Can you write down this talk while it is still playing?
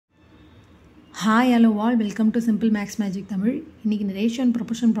Hi, hello all, welcome to Simple Max Magic Tamil. இன்னைக்கு ratio and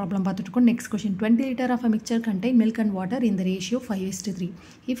proportion problem பார்த்துட்டு next question. 20 liter of a mixture contain milk and water in the ratio 5:3.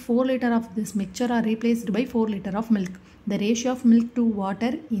 If 4 liter of this mixture are replaced by 4 liter of milk, the ratio of milk to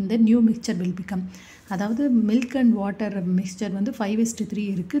water in the new mixture will become. அதாவது milk and water mixture வந்து 5:3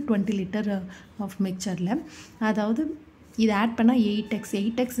 இருக்கு 20 liter of mixtureல. அதாவது இது add பண்ணா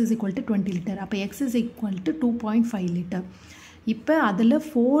 8x is equal to 20 liter. அப்ப x is equal to 2.5 liter. இப்போ அதில்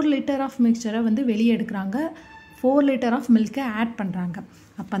 4 litre of மிக்சரை வந்து வெளியே எடுக்கிறாங்க, 4 லிட்டர் ஆஃப் மில்கை ஆட் பண்ணுறாங்க.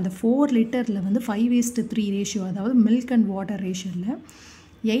 அப்போ அந்த 4 லிட்டரில் வந்து 5:3 ரேஷியோ, அதாவது மில்க் அண்ட் வாட்டர் ரேஷியோவில்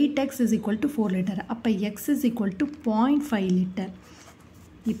 8x is equal to 4 litre. அப்போ x is equal to 0.5 litre.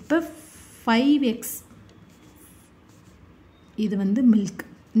 இப்போ 5x இது வந்து மில்க்.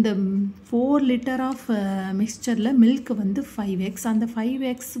 இந்த 4 லிட்டர் ஆஃப் மிக்சரில் மில்க் வந்து 5x. அந்த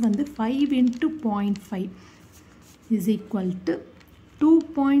 5x வந்து 5 into 0.5 is equal to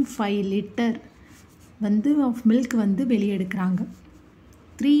 2.5 liter வந்து of milk வந்து வெளியே எடுக்கிறாங்க.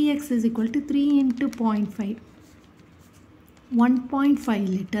 3x is equal to 3 into 0.5 1.5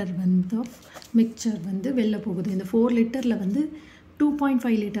 liter வந்து of mixture வந்து வெளில போகுது. இந்த 4 லிட்டரில் வந்து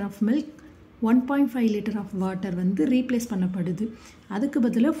 2.5 liter of milk 1.5 liter of water வந்து ரீப்ளேஸ் பண்ணப்படுது. அதுக்கு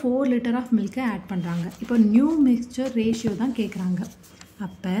பதிலாக 4 liter of milk ஆட் பண்ணுறாங்க. இப்போ நியூ மிக்சர் ரேஷியோ தான் கேட்குறாங்க.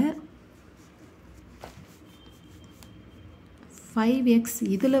 அப்போ 5x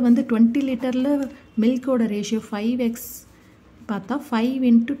இதில் வந்து 20 லிட்டரில் மில்கோட ரேஷியோ 5x பார்த்தா 5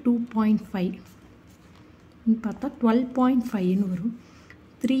 into 2.5 பார்த்தா 12.5ன்னு வரும்.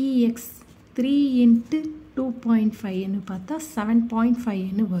 3x 3 into 2.5ன்னு பார்த்தா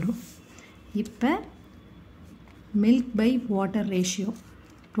 7.5ன்னு வரும். இப்போ milk by water ratio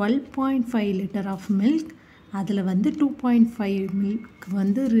 12.5 litre of milk, அதில் வந்து 2.5 மில்க்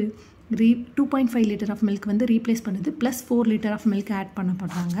வந்து 2.5 லிட்டர் ஆஃப் மில்க் வந்து ரீப்ளேஸ் பண்ணுது, plus 4 litre of milk add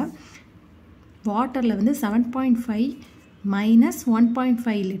பண்ணப்படுறாங்க. வாட்டரில் வந்து 7.5 மைனஸ்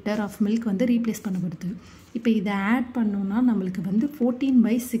 1.5 லிட்டர் ஆஃப் மில்க் வந்து ரீப்ளேஸ் பண்ணப்படுது. இப்போ இதை ஆட் பண்ணோன்னா நம்மளுக்கு வந்து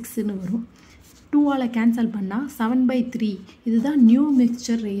 14/6ன்னு வரும். 2ஆல் கேன்சல் பண்ணால் 7/3. இதுதான் நியூ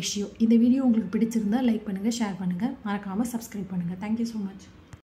மிக்சர் ரேஷியோ. இந்த வீடியோ உங்களுக்கு பிடிச்சிருந்தால் லைக் பண்ணுங்கள், ஷேர் பண்ணுங்கள், மறக்காமல் சப்ஸ்கிரைப் பண்ணுங்கள். Thank you so much.